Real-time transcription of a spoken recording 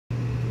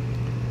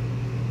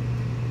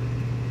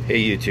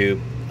Hey YouTube,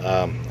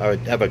 I would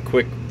have a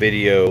quick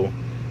video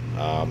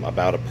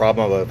about a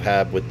problem I've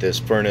had with this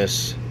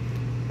furnace.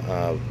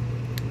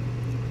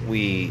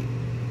 We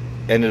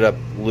ended up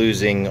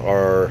losing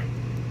our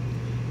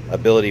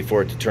ability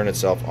for it to turn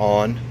itself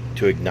on,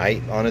 to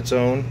ignite on its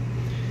own.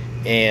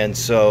 And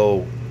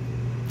so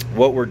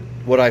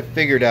what I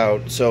figured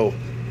out,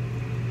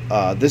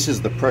 this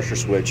is the pressure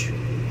switch,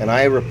 and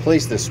I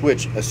replaced the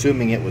switch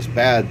assuming it was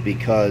bad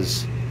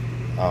because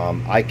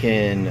I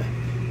can,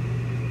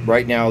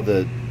 right now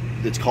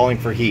it's calling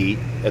for heat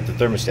at the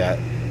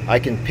thermostat. I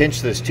can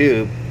pinch this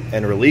tube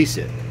and release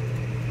it,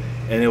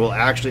 and it will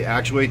actually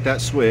actuate that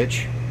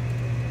switch,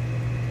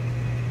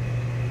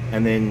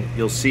 and then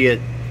you'll see it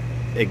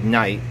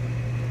ignite.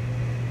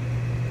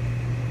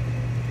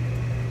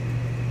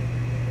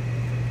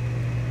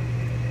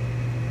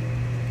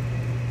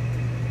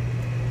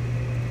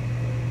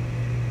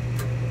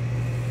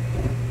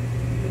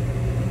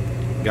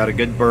 Got a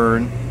good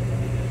burn.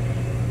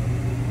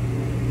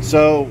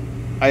 So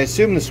I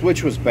assumed the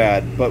switch was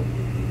bad, but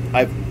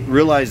I've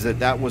realized that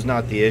that was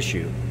not the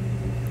issue.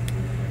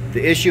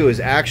 The issue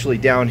is actually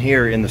down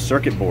here in the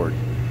circuit board.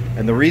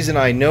 And the reason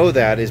I know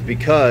that is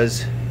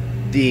because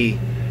the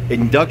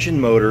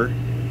induction motor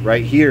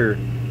right here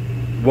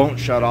won't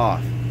shut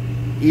off.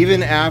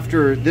 Even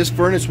after this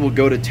furnace will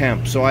go to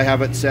temp, so I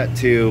have it set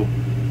to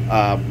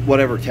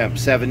whatever temp,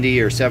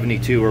 70 or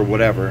 72 or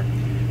whatever.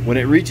 When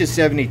it reaches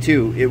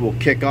 72, it will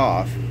kick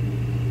off,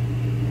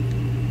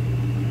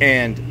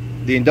 and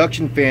the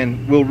induction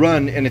fan will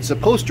run, and it's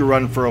supposed to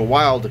run for a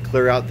while to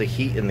clear out the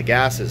heat and the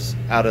gases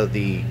out of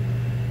the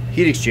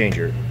heat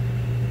exchanger,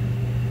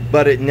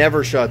 but it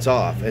never shuts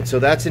off. And so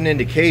that's an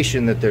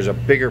indication that there's a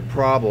bigger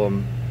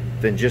problem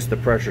than just the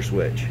pressure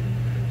switch.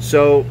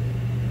 So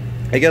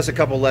I guess a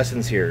couple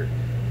lessons here.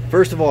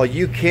 First of all,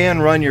 you can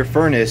run your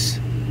furnace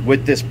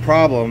with this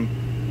problem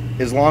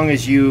as long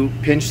as you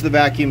pinch the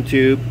vacuum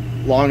tube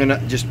long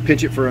enough, just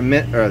pinch it for a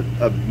minute or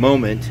a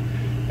moment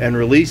and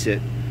release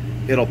it.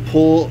 It'll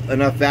pull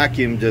enough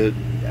vacuum through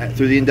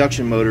the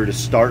induction motor to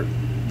start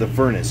the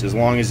furnace, as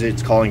long as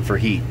it's calling for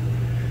heat.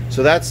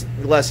 So that's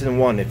lesson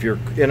one. If you're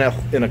in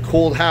a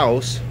cold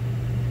house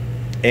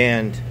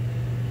and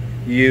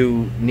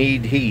you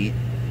need heat,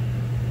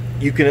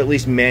 you can at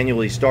least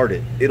manually start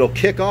it. It'll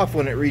kick off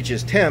when it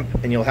reaches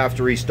temp, and you'll have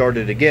to restart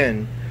it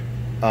again,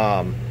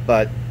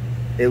 but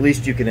at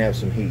least you can have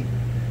some heat.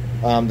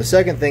 The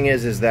second thing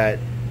is that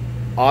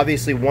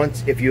obviously,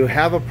 if you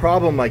have a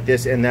problem like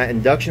this and that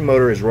induction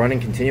motor is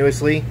running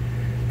continuously,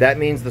 that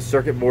means the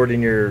circuit board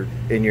in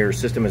your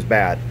system is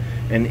bad.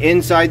 And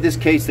inside this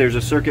case, there's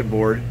a circuit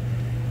board.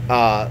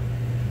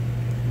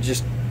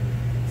 Just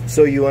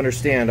so you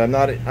understand,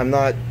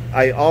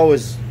 I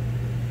always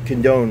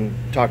condone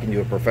talking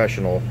to a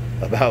professional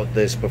about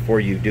this before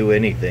you do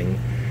anything.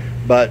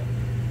 But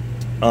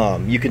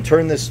you can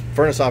turn this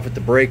furnace off at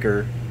the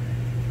breaker,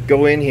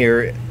 go in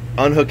here,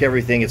 unhook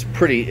everything.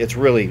 It's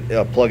really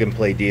a plug and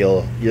play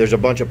deal. There's a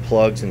bunch of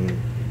plugs and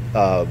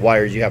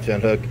wires you have to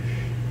unhook,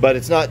 but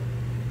it's not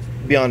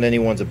beyond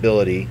anyone's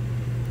ability.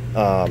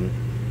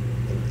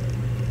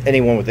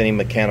 Anyone with any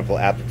mechanical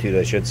aptitude,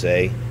 I should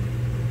say.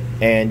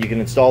 And you can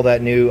install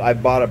that new. I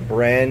bought a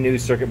brand new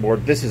circuit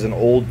board. This is an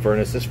old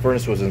furnace. This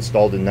furnace was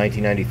installed in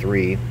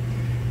 1993,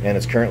 and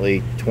it's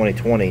currently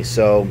 2020.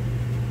 So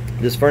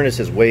this furnace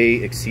has way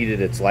exceeded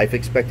its life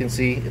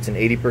expectancy. It's an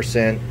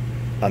 80%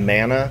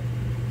 Amana.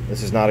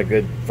 This is not a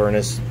good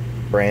furnace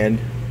brand,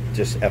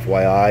 just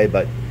FYI,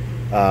 but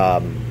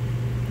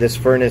this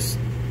furnace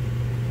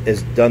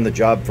has done the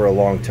job for a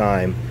long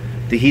time.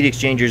 The heat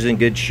exchanger is in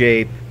good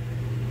shape.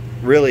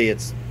 Really,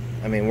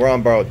 we're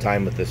on borrowed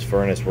time with this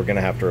furnace. We're going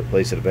to have to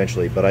replace it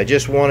eventually, but I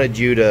just wanted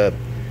you to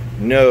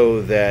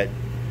know that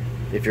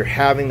if you're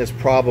having this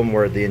problem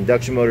where the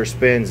induction motor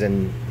spins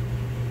and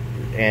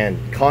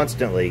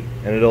constantly,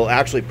 and it'll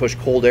actually push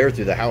cold air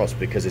through the house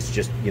because it's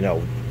just,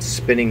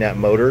 spinning that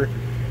motor.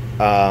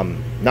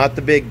 Not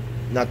the big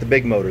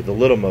motor, the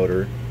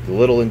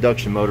little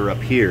induction motor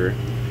up here.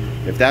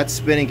 If that's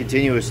spinning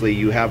continuously,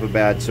 you have a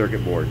bad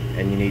circuit board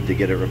and you need to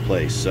get it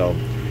replaced. So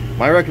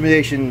my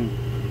recommendation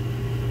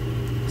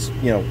is,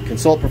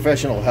 consult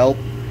professional help,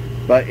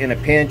 but in a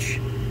pinch,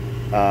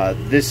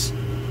 this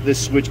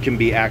switch can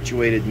be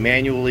actuated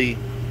manually.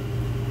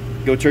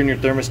 Go turn your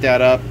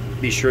thermostat up,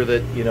 be sure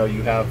that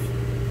you have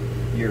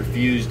your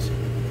fused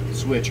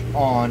switch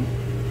on,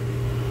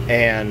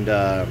 and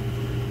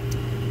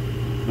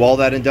while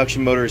that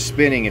induction motor is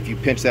spinning, if you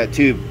pinch that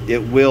tube, it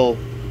will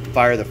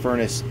fire the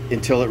furnace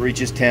until it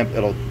reaches temp.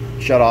 It'll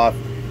shut off,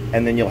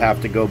 and then you'll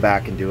have to go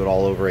back and do it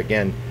all over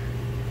again.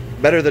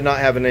 Better than not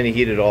having any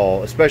heat at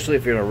all, especially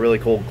if you're in a really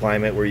cold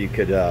climate where you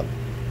could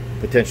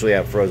potentially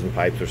have frozen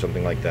pipes or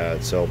something like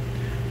that. So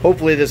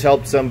hopefully this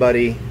helped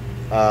somebody.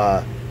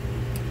 I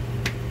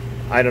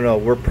don't know,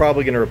 we're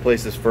probably going to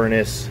replace this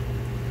furnace.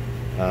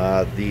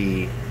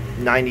 The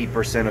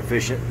 90%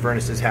 efficient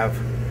furnaces have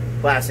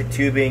plastic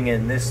tubing,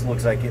 and this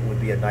looks like it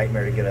would be a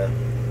nightmare to get a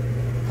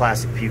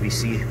plastic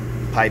PVC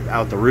pipe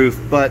out the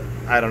roof, but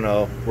I don't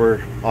know.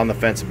 We're on the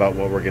fence about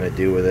what we're going to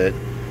do with it.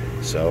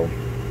 So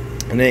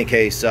in any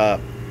case,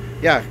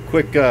 yeah,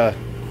 quick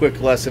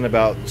lesson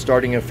about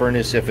starting a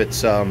furnace if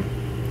it's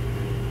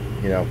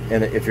you know,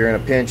 and if you're in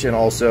a pinch, and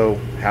also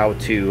how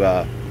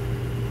to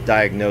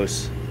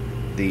diagnose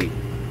the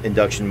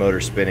induction motor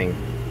spinning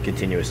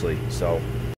continuously. So